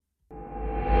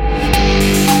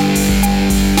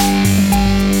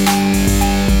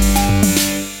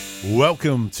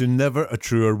Welcome to Never a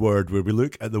Truer Word, where we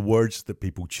look at the words that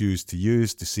people choose to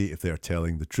use to see if they're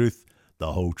telling the truth,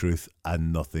 the whole truth,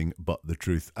 and nothing but the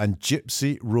truth. And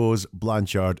Gypsy Rose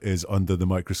Blanchard is under the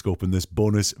microscope in this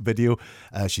bonus video.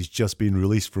 She's just been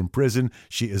released from prison.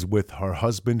 She is with her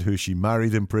husband, who she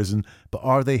married in prison. But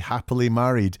are they happily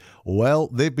married? Well,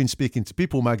 they've been speaking to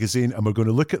People magazine, and we're going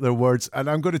to look at their words, and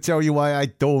I'm going to tell you why I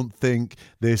don't think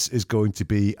this is going to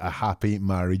be a happy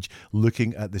marriage,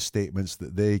 looking at the statements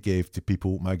that they gave to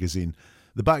People magazine.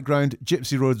 The background: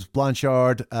 Gypsy Rose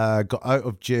Blanchard got out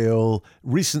of jail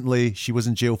recently. She was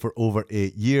in jail for over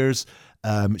 8 years.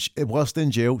 Whilst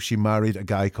in jail, she married a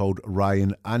guy called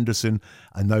Ryan Anderson,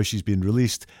 and now she's been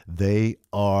released. They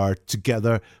are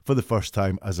together for the first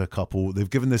time as a couple. They've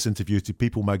given this interview to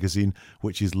People magazine,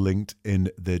 which is linked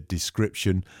in the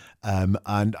description. And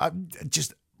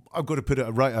I've got to put it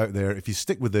right out there. If you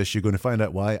stick with this, you're going to find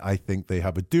out why I think they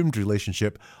have a doomed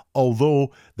relationship,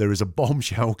 although there is a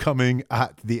bombshell coming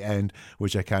at the end,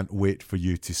 which I can't wait for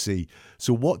you to see.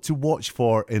 So what to watch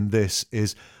for in this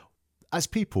is, as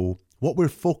people, what we're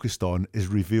focused on is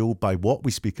revealed by what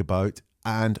we speak about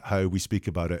and how we speak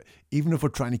about it. Even if we're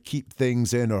trying to keep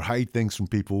things in or hide things from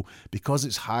people, because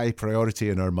it's high priority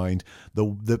in our mind,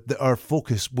 our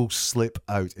focus will slip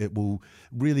out. It will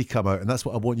really come out. And that's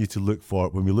what I want you to look for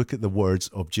when we look at the words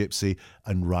of Gypsy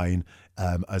and Ryan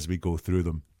as we go through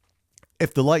them.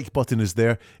 If the like button is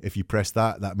there, if you press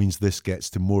that, that means this gets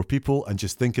to more people. And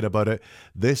just thinking about it,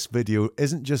 this video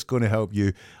isn't just going to help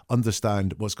you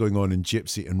understand what's going on in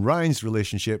Gypsy and Ryan's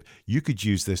relationship. You could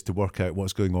use this to work out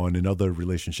what's going on in other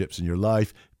relationships in your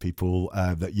life, people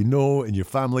that you know in your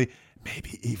family,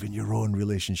 maybe even your own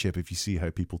relationship, if you see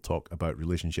how people talk about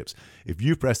relationships. If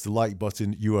you press the like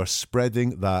button, you are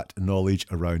spreading that knowledge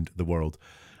around the world.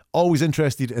 Always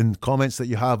interested in comments that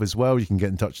you have as well. You can get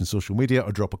in touch on social media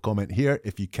or drop a comment here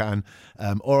if you can,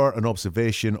 or an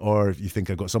observation, or if you think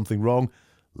I got something wrong,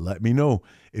 let me know.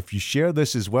 If you share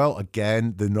this as well,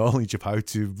 again, the knowledge of how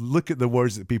to look at the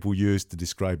words that people use to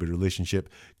describe a relationship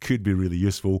could be really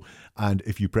useful. And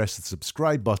if you press the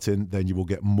subscribe button, then you will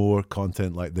get more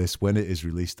content like this when it is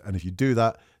released. And if you do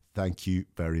that, thank you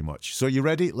very much. So are you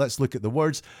ready? Let's look at the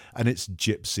words, and it's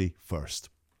Gypsy first.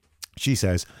 She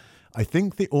says, "I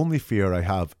think the only fear I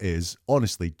have is,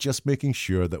 honestly, just making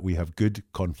sure that we have good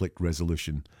conflict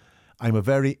resolution. I'm a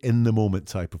very in-the-moment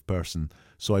type of person,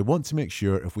 so I want to make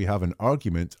sure if we have an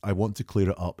argument, I want to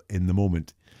clear it up in the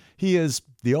moment. He is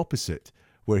the opposite,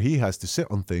 where he has to sit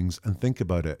on things and think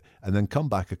about it, and then come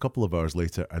back a couple of hours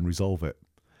later and resolve it.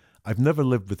 I've never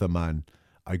lived with a man.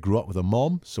 I grew up with a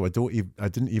mom, so I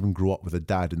didn't even grow up with a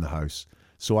dad in the house.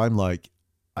 So I'm like,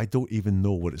 I don't even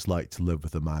know what it's like to live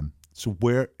with a man." So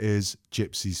where is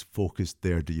Gypsy's focus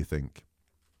there, do you think?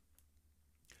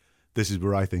 This is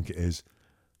where I think it is.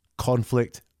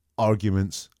 Conflict,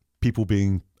 arguments, people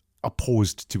being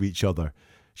opposed to each other.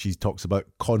 She talks about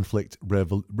conflict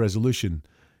resolution.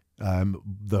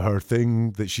 Her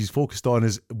thing that she's focused on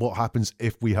is what happens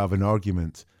if we have an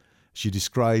argument. She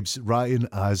describes Ryan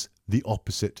as the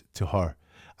opposite to her.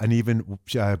 And even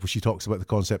she talks about the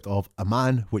concept of a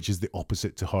man, which is the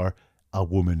opposite to her, a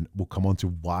woman. We'll come on to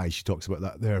why she talks about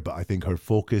that there, but I think her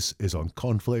focus is on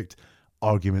conflict,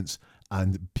 arguments,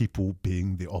 and people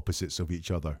being the opposites of each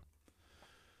other.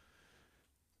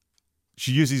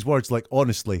 She uses words like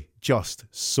honestly, just,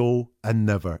 so, and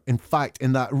never. In fact,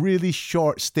 in that really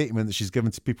short statement that she's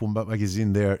given to People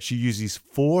magazine there, she uses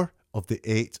 4 of the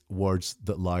 8 words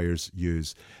that liars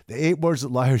use. The 8 words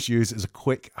that liars use is a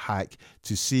quick hack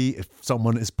to see if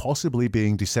someone is possibly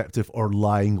being deceptive or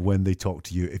lying when they talk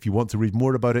to you. If you want to read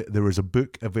more about it, there is a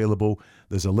book available.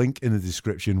 There's a link in the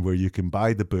description where you can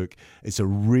buy the book. It's a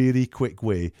really quick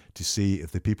way to see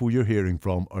if the people you're hearing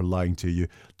from are lying to you.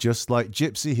 Just like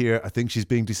Gypsy here, I think she's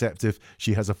being deceptive.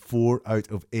 She has a 4 out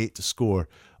of 8 score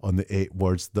on the 8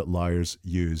 words that liars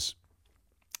use.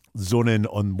 Zone in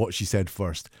on what she said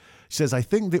first. She says, "I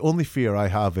think the only fear I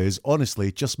have is,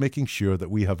 honestly, just making sure that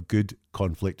we have good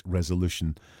conflict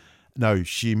resolution." Now,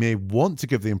 she may want to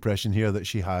give the impression here that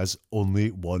she has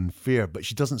only one fear, but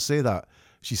she doesn't say that.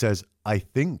 She says, "I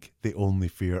think the only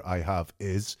fear I have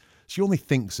is." She only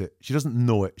thinks it. She doesn't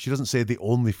know it. She doesn't say the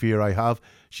only fear I have.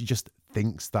 She just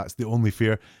thinks that's the only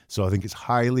fear. So I think it's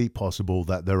highly possible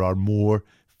that there are more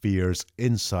fears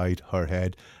inside her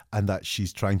head, and that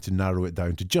she's trying to narrow it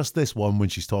down to just this one when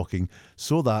she's talking,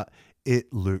 so that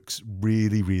it looks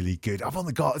really, really good.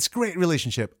 It's a great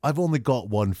relationship. I've only got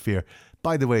one fear.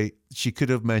 By the way, she could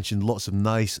have mentioned lots of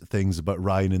nice things about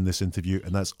Ryan in this interview,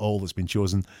 and that's all that's been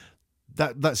chosen.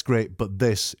 That's great, but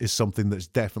this is something that's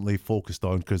definitely focused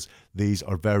on because these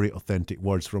are very authentic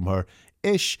words from her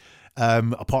ish.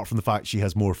 Apart from the fact she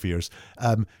has more fears.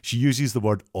 She uses the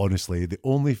word honestly. The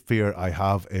only fear I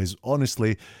have is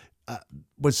honestly.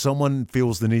 When someone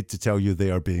feels the need to tell you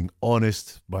they are being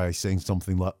honest by saying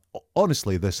something like,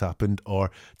 honestly, this happened,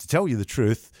 or to tell you the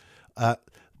truth,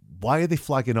 why are they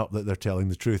flagging up that they're telling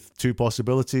the truth? Two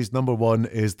possibilities. Number one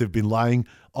is they've been lying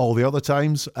all the other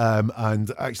times,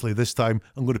 and actually this time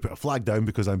I'm going to put a flag down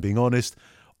because I'm being honest.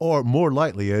 Or more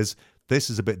likely is, this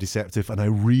is a bit deceptive and I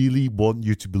really want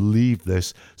you to believe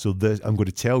this. So I'm going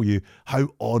to tell you how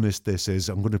honest this is.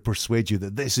 I'm going to persuade you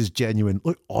that this is genuine.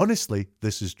 Look, honestly,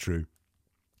 this is true.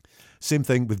 Same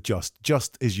thing with just.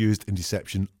 Just is used in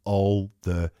deception all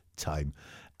the time.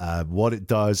 What it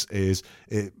does is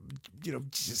it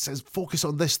says, focus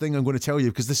on this thing I'm going to tell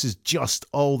you because this is just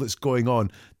all that's going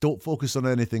on. Don't focus on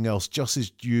anything else. Just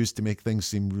is used to make things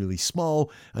seem really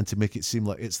small and to make it seem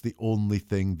like it's the only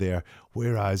thing there.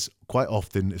 Whereas quite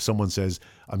often if someone says,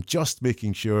 I'm just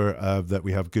making sure that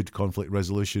we have good conflict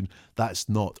resolution, that's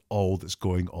not all that's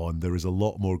going on. There is a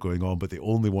lot more going on, but they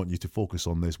only want you to focus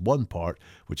on this one part,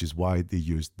 which is why they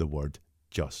used the word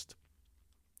just.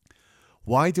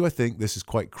 Why do I think this is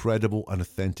quite credible and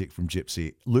authentic from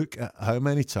Gypsy? Look at how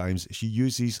many times she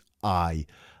uses I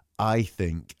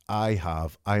think, I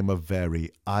have, I'm a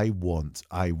very, I want,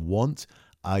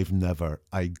 I've never,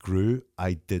 I grew,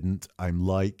 I didn't, I'm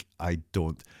like, I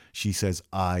don't. She says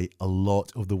I a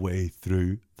lot of the way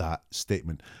through that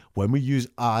statement. When we use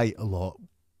I a lot,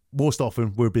 most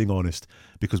often we're being honest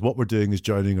because what we're doing is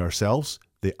joining ourselves,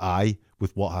 the I,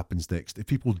 with what happens next. If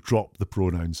people drop the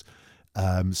pronouns,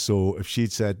 so if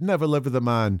she'd said, never lived with a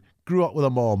man, grew up with a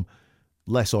mom,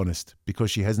 less honest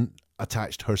because she hasn't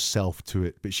attached herself to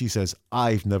it. But she says,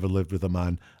 I've never lived with a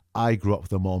man, I grew up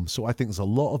with a mom. So I think there's a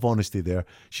lot of honesty there.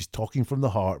 She's talking from the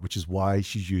heart, which is why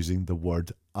she's using the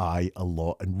word I a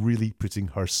lot and really putting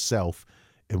herself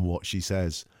in what she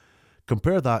says.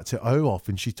 Compare that to how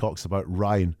often she talks about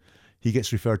Ryan. He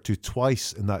gets referred to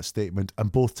twice in that statement,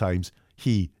 and both times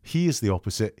he is the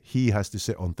opposite. He has to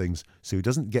sit on things. So he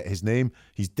doesn't get his name.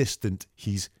 He's distant.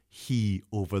 He's he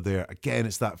over there. Again,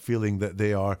 it's that feeling that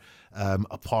they are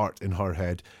apart in her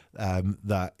head,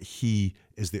 that he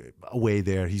is away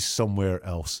there. He's somewhere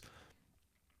else.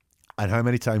 And how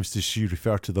many times does she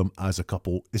refer to them as a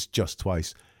couple? It's just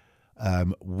twice.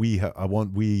 Making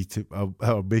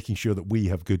sure that we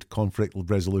have good conflict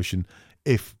resolution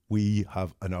if we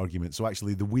have an argument. So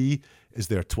actually the we is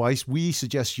there twice. We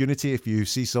suggest unity. If you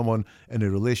see someone in a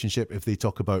relationship, if they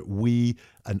talk about we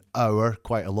and our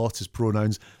quite a lot as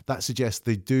pronouns, that suggests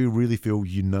they do really feel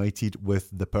united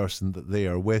with the person that they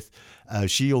are with.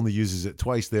 She only uses it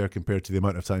twice there compared to the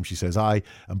amount of time she says I,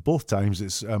 and both times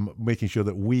it's making sure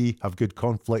that we have good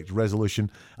conflict resolution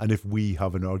and if we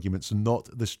have an argument. So not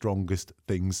the strongest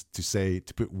things to say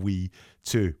to put we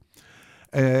to.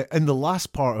 In the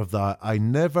last part of that, I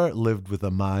never lived with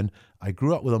a man. I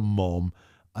grew up with a mom.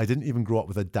 I didn't even grow up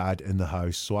with a dad in the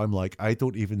house. So I'm like, I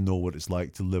don't even know what it's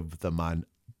like to live with a man.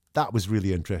 That was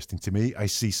really interesting to me. I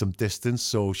see some distance.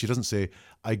 So she doesn't say,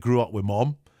 I grew up with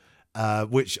mom,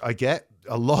 which I get.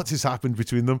 A lot has happened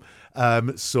between them.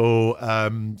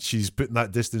 She's putting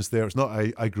that distance there. It's not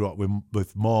I grew up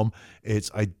with mom.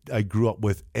 It's I grew up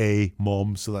with a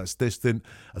mom. So that's distant.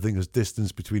 I think there's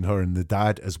distance between her and the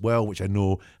dad as well, which I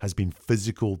know has been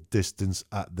physical distance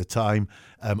at the time.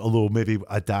 Although maybe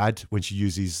a dad, when she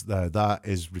uses that,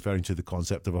 is referring to the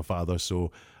concept of a father.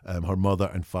 So her mother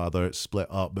and father split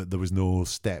up, but there was no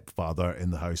stepfather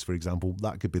in the house, for example.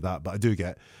 That could be that. But I do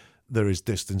get there is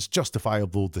distance,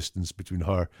 justifiable distance between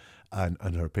her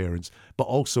and her parents. But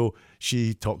also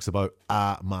she talks about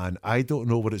a man. I don't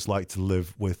know what it's like to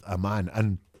live with a man.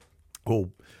 And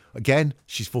again,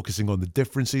 she's focusing on the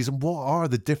differences. And what are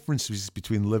the differences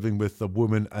between living with a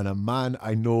woman and a man?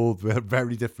 I know they're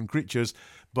very different creatures,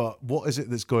 but what is it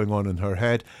that's going on in her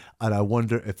head? And I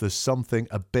wonder if there's something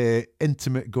a bit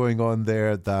intimate going on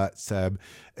there that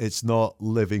it's not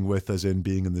living with as in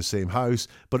being in the same house,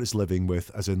 but it's living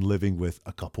with as in living with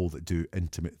a couple that do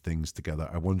intimate things together.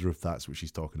 I wonder if that's what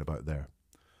she's talking about there.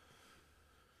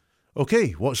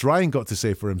 Okay, what's Ryan got to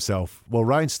say for himself? Well,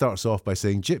 Ryan starts off by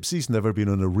saying, Gypsy's never been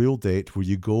on a real date where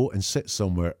you go and sit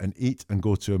somewhere and eat and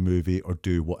go to a movie or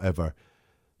do whatever.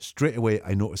 Straight away,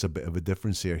 I notice a bit of a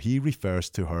difference here. He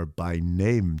refers to her by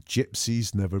name.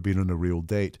 Gypsy's never been on a real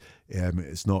date.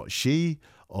 It's not she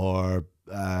or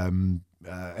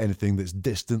anything that's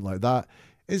distant like that.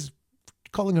 Is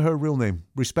calling her real name.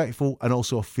 Respectful and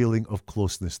also a feeling of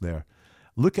closeness there.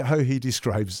 Look at how he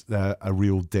describes a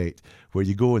real date, where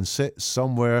you go and sit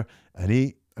somewhere and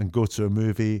eat and go to a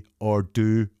movie or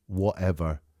do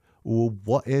whatever. Well,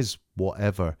 what is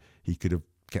whatever? He could have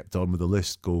kept on with the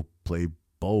list. Go play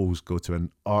bowls, go to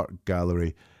an art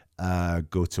gallery,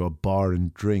 go to a bar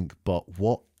and drink. But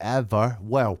whatever,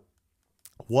 well,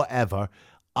 whatever,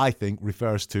 I think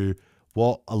refers to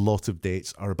what a lot of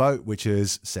dates are about, which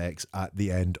is sex at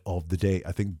the end of the date.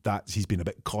 I think that he's been a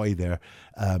bit coy there.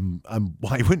 And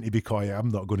why wouldn't he be coy? I'm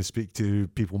not going to speak to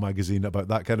People magazine about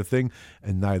that kind of thing,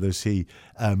 and neither's he.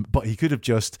 But he could have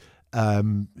just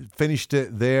finished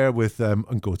it there with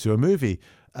and go to a movie,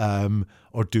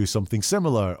 or do something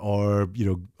similar, or, you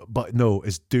know, but no,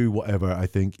 it's do whatever. I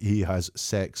think he has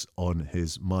sex on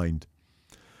his mind.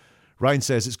 Ryan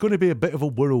says, it's going to be a bit of a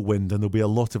whirlwind and there'll be a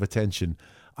lot of attention.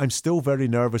 I'm still very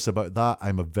nervous about that.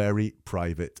 I'm a very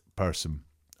private person.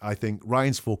 I think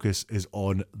Ryan's focus is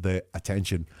on the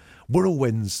attention.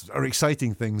 Whirlwinds are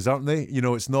exciting things, aren't they? You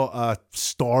know, it's not a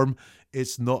storm.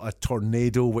 It's not a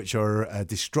tornado, which are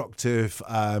destructive.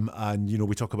 And, you know,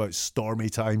 we talk about stormy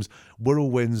times.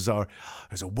 Whirlwinds are,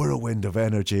 there's a whirlwind of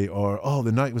energy, or, oh,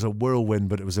 the night was a whirlwind,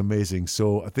 but it was amazing.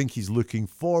 So I think he's looking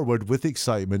forward with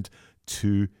excitement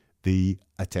to the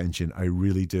attention. I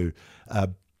really do.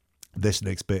 This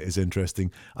next bit is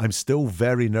interesting. I'm still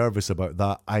very nervous about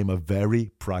that. I'm a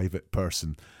very private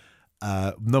person.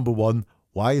 Number one,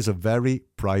 why is a very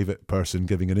private person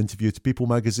giving an interview to People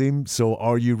magazine? So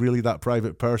are you really that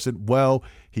private person? Well,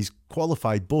 he's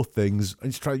qualified both things.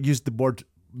 He's trying to use the word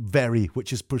very,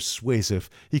 which is persuasive.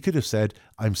 He could have said,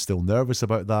 I'm still nervous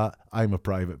about that. I'm a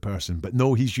private person. But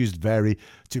no, he's used very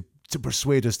to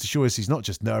persuade us, to show us he's not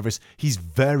just nervous, he's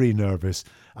very nervous.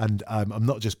 And I'm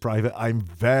not just private, I'm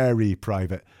very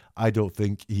private. I don't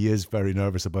think he is very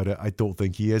nervous about it. I don't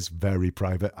think he is very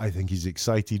private. I think he's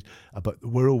excited about the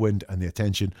whirlwind and the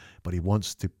attention, but he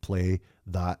wants to play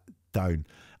that down.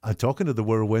 And talking to the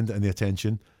whirlwind and the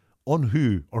attention, on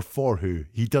who or for who?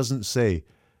 He doesn't say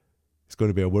it's going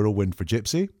to be a whirlwind for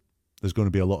Gypsy. There's going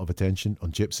to be a lot of attention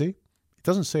on Gypsy. He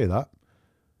doesn't say that.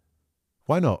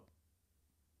 Why not?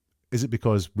 Is it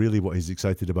because really what he's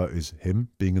excited about is him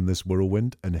being in this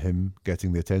whirlwind and him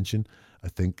getting the attention? I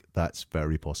think that's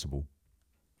very possible.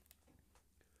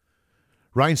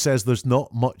 Ryan says there's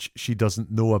not much she doesn't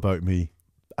know about me.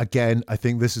 Again, I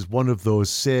think this is one of those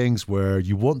sayings where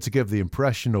you want to give the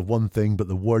impression of one thing, but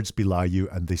the words belie you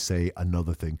and they say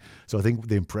another thing. So I think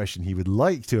the impression he would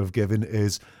like to have given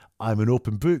is, I'm an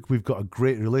open book. We've got a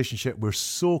great relationship. We're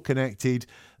so connected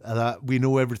that we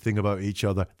know everything about each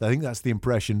other. I think that's the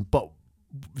impression, but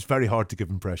it's very hard to give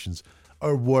impressions.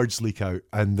 Our words leak out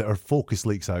and our focus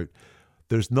leaks out.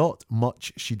 There's not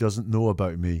much she doesn't know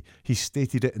about me. He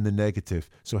stated it in the negative.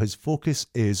 So his focus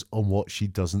is on what she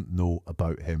doesn't know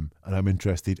about him. And I'm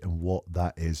interested in what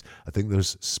that is. I think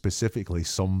there's specifically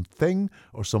something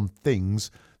or some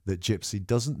things that Gypsy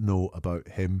doesn't know about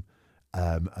him.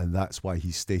 And that's why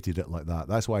he stated it like that.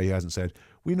 That's why he hasn't said,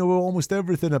 we know almost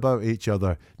everything about each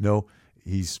other. No,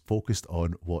 he's focused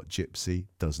on what Gypsy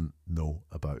doesn't know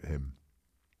about him.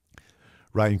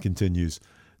 Ryan continues,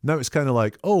 now it's kind of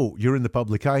like, oh, you're in the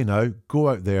public eye now. Go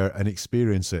out there and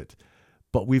experience it.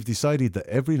 But we've decided that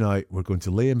every night we're going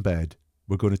to lay in bed,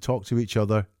 we're going to talk to each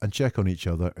other and check on each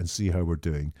other and see how we're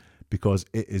doing, because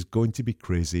it is going to be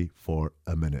crazy for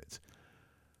a minute.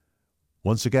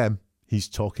 Once again, he's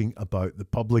talking about the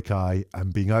public eye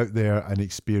and being out there and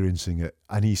experiencing it.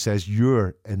 And he says,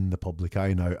 you're in the public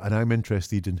eye now. And I'm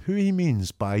interested in who he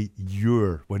means by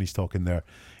you're when he's talking there.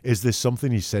 Is this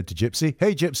something he said to Gypsy?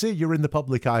 Hey, Gypsy, you're in the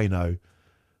public eye now.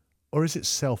 Or is it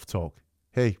self-talk?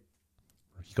 Hey,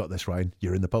 you got this, Ryan.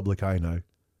 You're in the public eye now.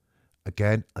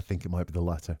 Again, I think it might be the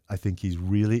latter. I think he's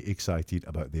really excited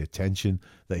about the attention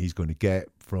that he's going to get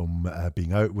from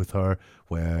being out with her,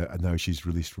 and now she's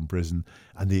released from prison,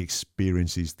 and the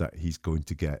experiences that he's going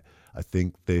to get. I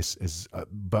think this is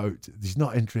about, he's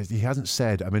not interested, he hasn't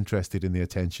said, I'm interested in the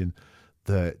attention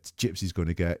that Gypsy's going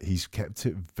to get. He's kept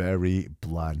it very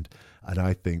bland, and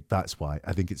I think that's why.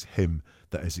 I think it's him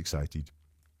that is excited.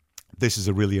 This is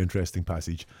a really interesting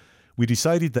passage. We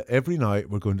decided that every night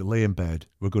we're going to lay in bed,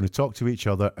 we're going to talk to each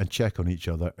other and check on each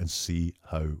other and see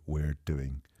how we're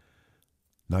doing.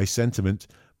 Nice sentiment,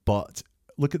 but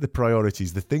look at the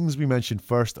priorities. The things we mentioned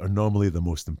first are normally the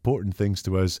most important things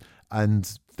to us, and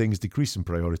things decrease in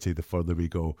priority the further we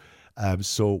go.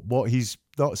 So what he's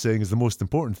not saying is the most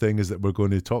important thing is that we're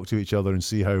going to talk to each other and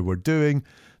see how we're doing.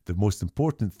 The most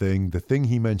important thing, the thing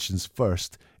he mentions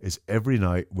first, is every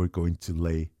night we're going to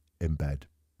lay in bed.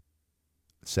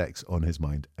 Sex on his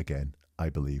mind again, I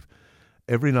believe.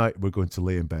 Every night we're going to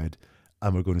lay in bed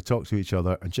and we're going to talk to each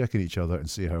other and check on each other and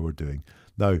see how we're doing.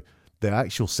 Now, the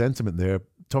actual sentiment there,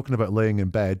 talking about laying in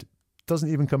bed, doesn't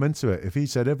even come into it. If he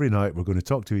said every night we're going to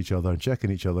talk to each other and check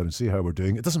in each other and see how we're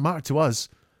doing, it doesn't matter to us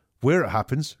where it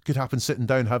happens. It could happen sitting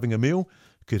down having a meal.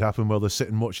 It could happen while they're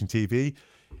sitting watching TV.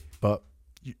 But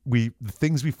the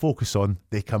things we focus on,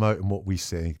 they come out in what we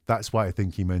say. That's why I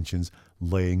think he mentions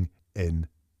laying in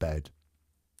bed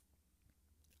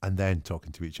and then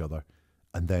talking to each other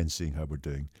and then seeing how we're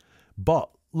doing. But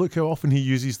look how often he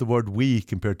uses the word we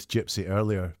compared to Gypsy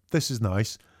earlier. This is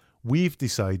nice. We've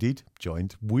decided,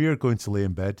 joined, we're going to lay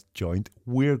in bed, joined,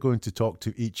 we're going to talk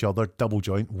to each other, double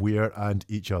joint, we're and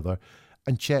each other,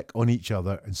 and check on each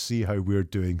other and see how we're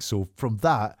doing. So from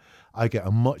that, I get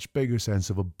a much bigger sense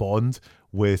of a bond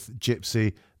with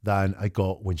Gypsy than I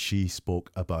got when she spoke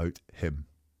about him.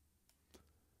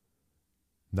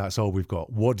 That's all we've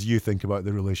got. What do you think about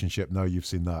the relationship now you've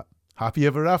seen that? Happy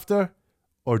ever after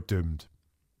or doomed?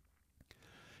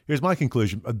 Here's my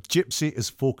conclusion. Gypsy is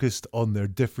focused on their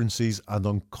differences and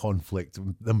on conflict,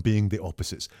 them being the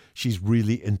opposites. She's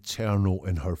really internal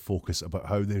in her focus about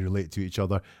how they relate to each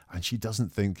other, and she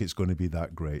doesn't think it's going to be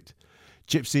that great.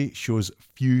 Gypsy shows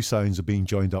few signs of being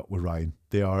joined up with Ryan.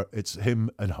 It's him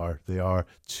and her. They are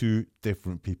two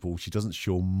different people. She doesn't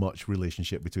show much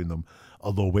relationship between them,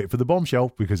 although wait for the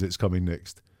bombshell because it's coming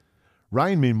next.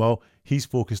 Ryan, meanwhile, he's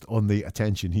focused on the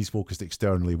attention. He's focused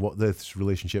externally, what this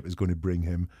relationship is going to bring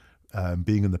him,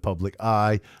 being in the public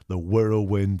eye, the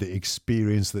whirlwind, the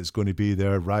experience that's going to be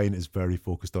there. Ryan is very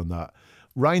focused on that.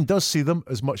 Ryan does see them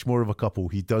as much more of a couple.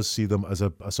 He does see them as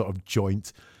a sort of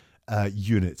joint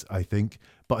unit, I think.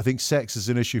 But I think sex is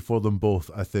an issue for them both.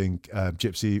 I think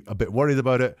Gypsy a bit worried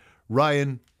about it.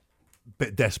 Ryan,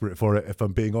 bit desperate for it, if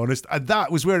I'm being honest. And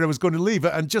that was where I was going to leave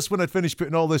it. And just when I'd finished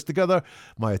putting all this together,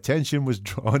 my attention was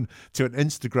drawn to an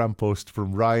Instagram post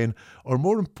from Ryan, or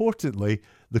more importantly,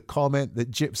 the comment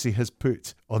that Gypsy has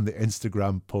put on the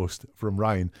Instagram post from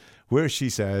Ryan, where she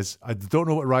says, I don't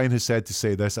know what Ryan has said to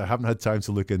say this, I haven't had time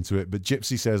to look into it, but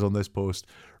Gypsy says on this post,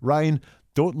 Ryan,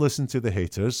 don't listen to the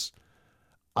haters.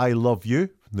 I love you.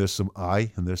 There's some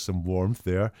I and there's some warmth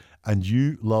there. And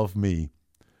you love me.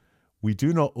 We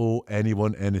do not owe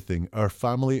anyone anything. Our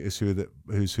family is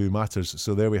who matters.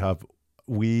 So there we have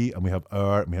we, and we have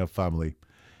our, and we have family.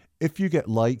 If you get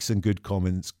likes and good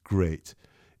comments, great.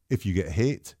 If you get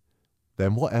hate,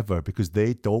 then whatever, because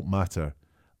they don't matter.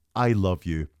 I love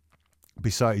you.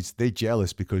 Besides, they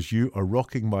jealous because you are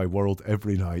rocking my world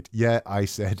every night. Yeah, I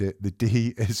said it. The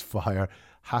D is fire.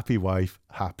 Happy wife,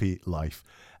 happy life.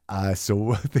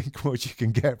 So I think what you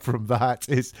can get from that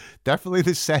is definitely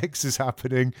the sex is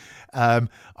happening.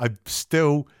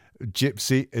 Gypsy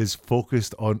is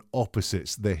focused on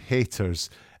opposites, the haters,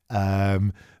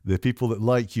 the people that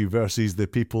like you versus the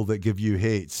people that give you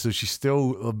hate. So she's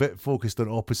still a bit focused on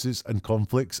opposites and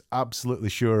conflicts. Absolutely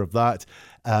sure of that.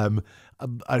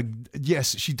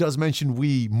 Yes, she does mention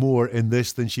we more in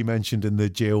this than she mentioned in the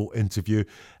jail interview.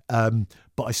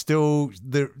 But I still,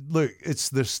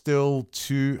 there's still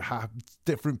two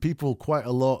different people, quite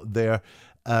a lot there.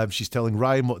 She's telling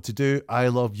Ryan what to do. I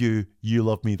love you, you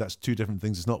love me. That's two different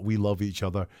things. It's not we love each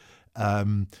other.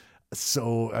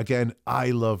 So again,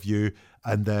 I love you.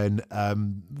 And then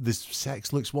this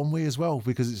sex looks one way as well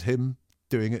because it's him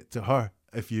doing it to her,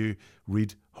 if you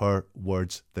read her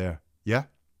words there. Yeah?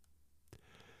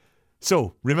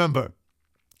 So remember,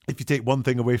 if you take one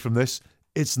thing away from this,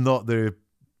 it's not the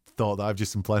thought that I've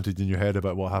just implanted in your head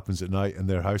about what happens at night in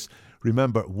their house.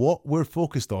 Remember, what we're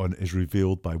focused on is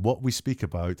revealed by what we speak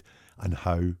about and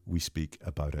how we speak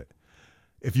about it.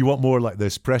 If you want more like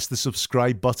this, press the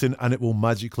subscribe button and it will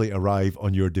magically arrive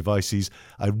on your devices.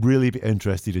 I'd really be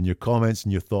interested in your comments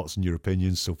and your thoughts and your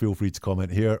opinions, so feel free to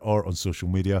comment here or on social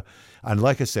media. And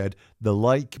like I said, the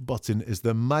like button is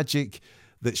the magic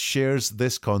that shares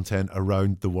this content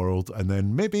around the world and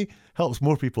then maybe helps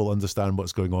more people understand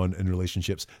what's going on in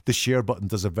relationships. The share button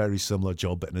does a very similar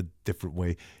job, but in a different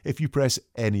way. If you press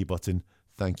any button,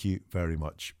 thank you very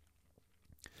much.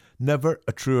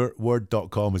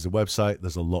 NeverAtruerWord.com is a website.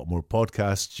 There's a lot more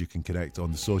podcasts. You can connect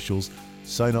on the socials,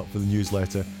 sign up for the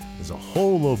newsletter. There's a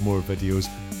whole load more videos,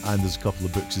 and there's a couple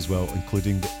of books as well,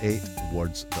 including the 8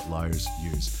 words that liars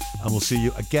use. And we'll see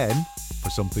you again for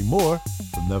something more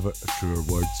from Never a Truer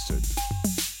Word soon.